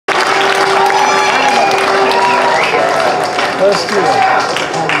Let's do it.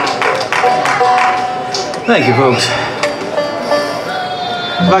 Thank you, folks.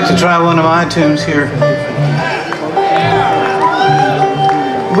 I'd like to try one of my tunes here.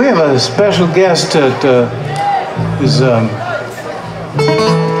 We have a special guest that is I'm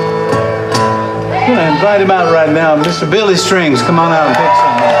gonna invite him out right now. Mr. Billy Strings, come on out and pick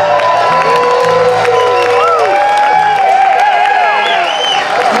something.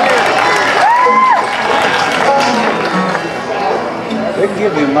 They can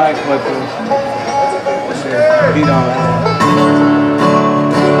give you a mic, but beat on that.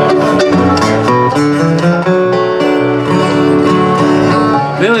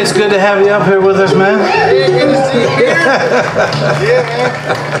 Billy, it's good to have you up here with us, man. Hey, good to see you here. Yeah, man.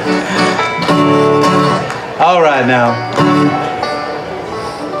 All right, now.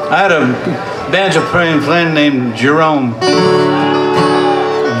 I had a banjo playing friend named Jerome.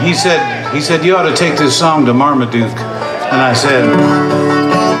 He said, you ought to take this song to Marmaduke. And I said,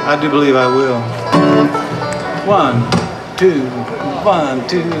 I do believe I will. 1, 2, 1,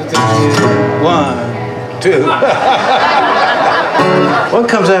 2, 3, 1, 2. What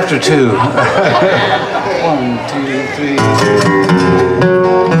comes after 2? 1, 2, 3.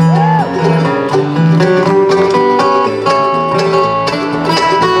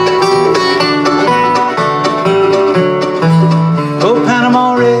 Oh,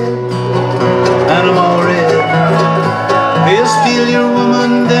 Panama Red, Panama Red. He'll steal your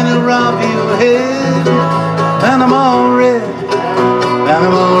woman, then he'll rob your head. Panama Red,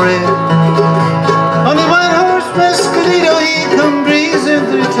 Panama Red. On the white horse, Mescalito, he come breezing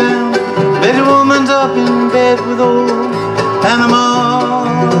through town. Bet your woman's up in bed with old Panama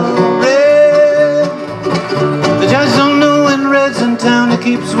Red. The judge don't know when Red's in town, he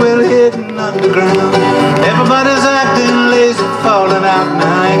keeps well hidden underground. Everybody's acting lazy, falling out and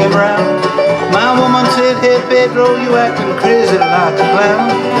hanging around. My woman said, hey Pedro, you acting crazy like a clown.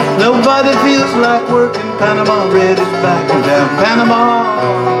 Nobody feels like working. Panama Red is back in town. Panama,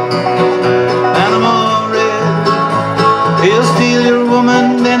 Panama Red. He'll steal your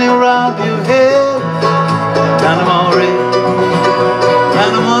woman, then he'll rob your head. Panama Red,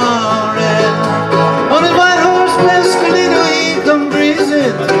 Panama Red. On his white horse, Mescalito, he come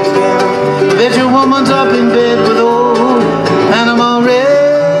breezing through town. Bet your woman's up in bed with old Panama Red.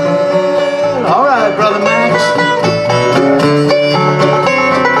 All right, Brother Max.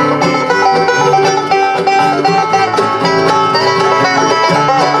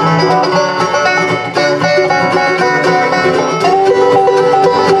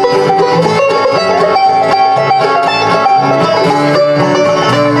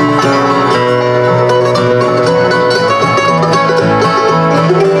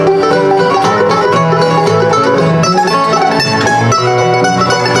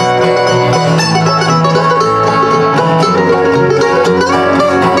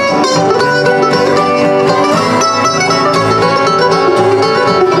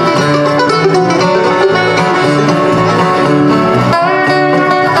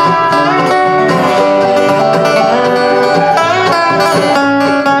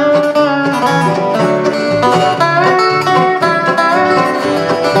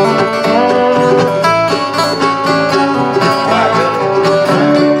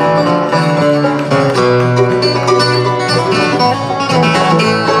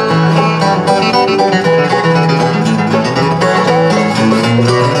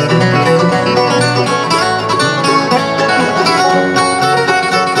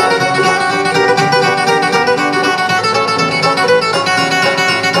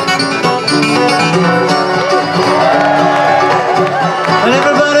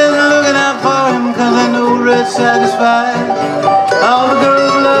 Satisfied. All the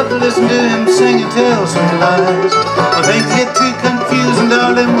girls love to listen to him sing and tell some lies. When things get too confusing,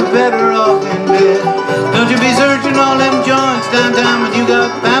 darling, we're better off in bed. Don't you be searching all them joints downtown when you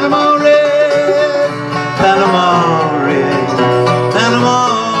got Panama Red, Panama Red,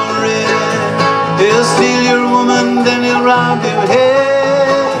 Panama Red. He'll steal your woman, then he'll rob your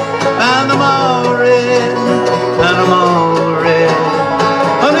head. Panama Red, Panama Red.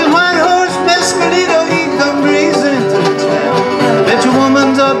 On his white horse, Mescalito, he come breezing through town. Bet your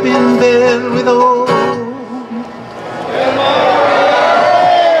woman's up in bed with old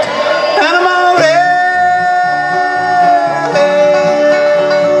Panama Red.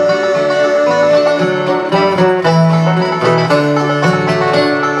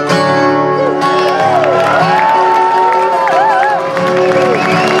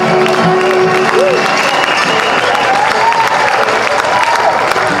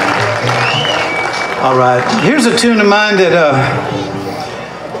 All right, here's a tune of mine that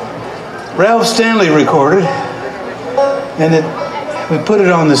Ralph Stanley recorded. and we put it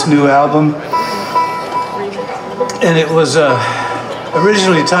on this new album, and it was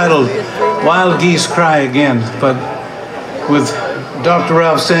originally titled Wild Geese Cry Again, but with Dr.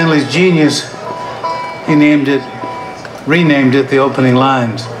 Ralph Stanley's genius, he renamed it the opening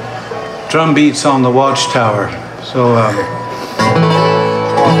lines, Drum Beats on the Watchtower. So I'm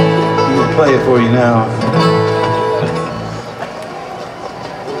gonna play it for you now.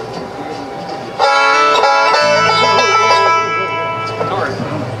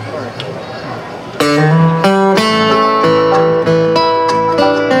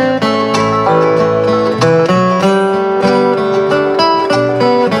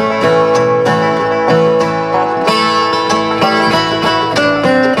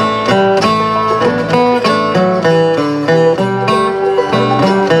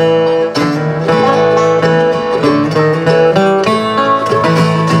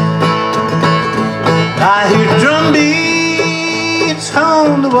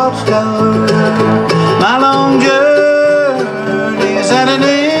 On the watchtower, my long journey's at an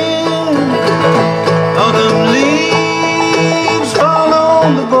end. Autumn leaves fall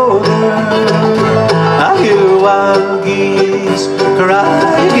on the border. I hear wild geese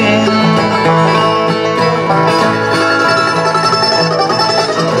cry again.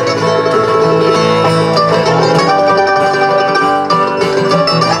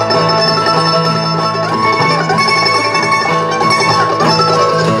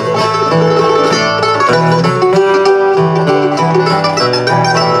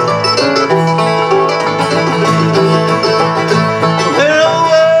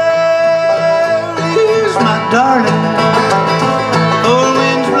 Darling, cold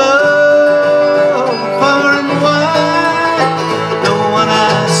winds blow far and wide. No one I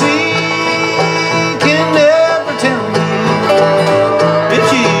see can ever tell me if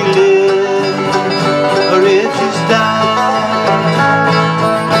she lives or if she's died.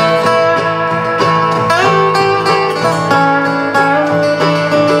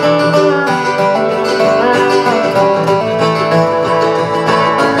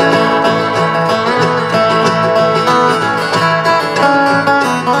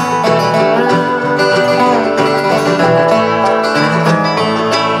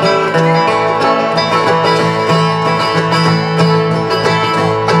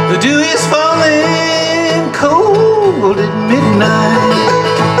 The dew is falling cold at midnight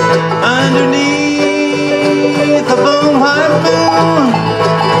underneath a bone white moon.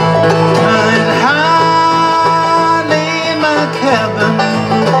 I'd hardly in my cabin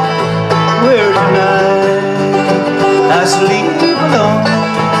where tonight I sleep alone.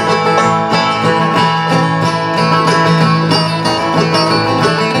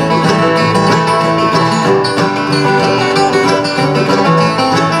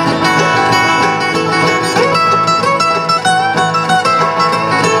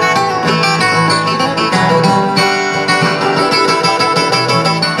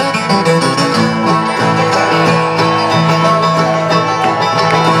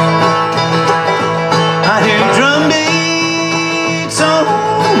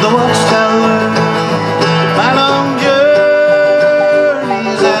 The watchtower, my long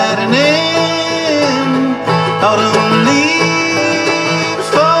journey's at an end. Autumn leaves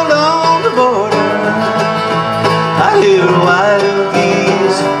fall on the border. I hear wild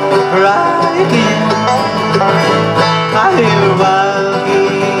geese cry.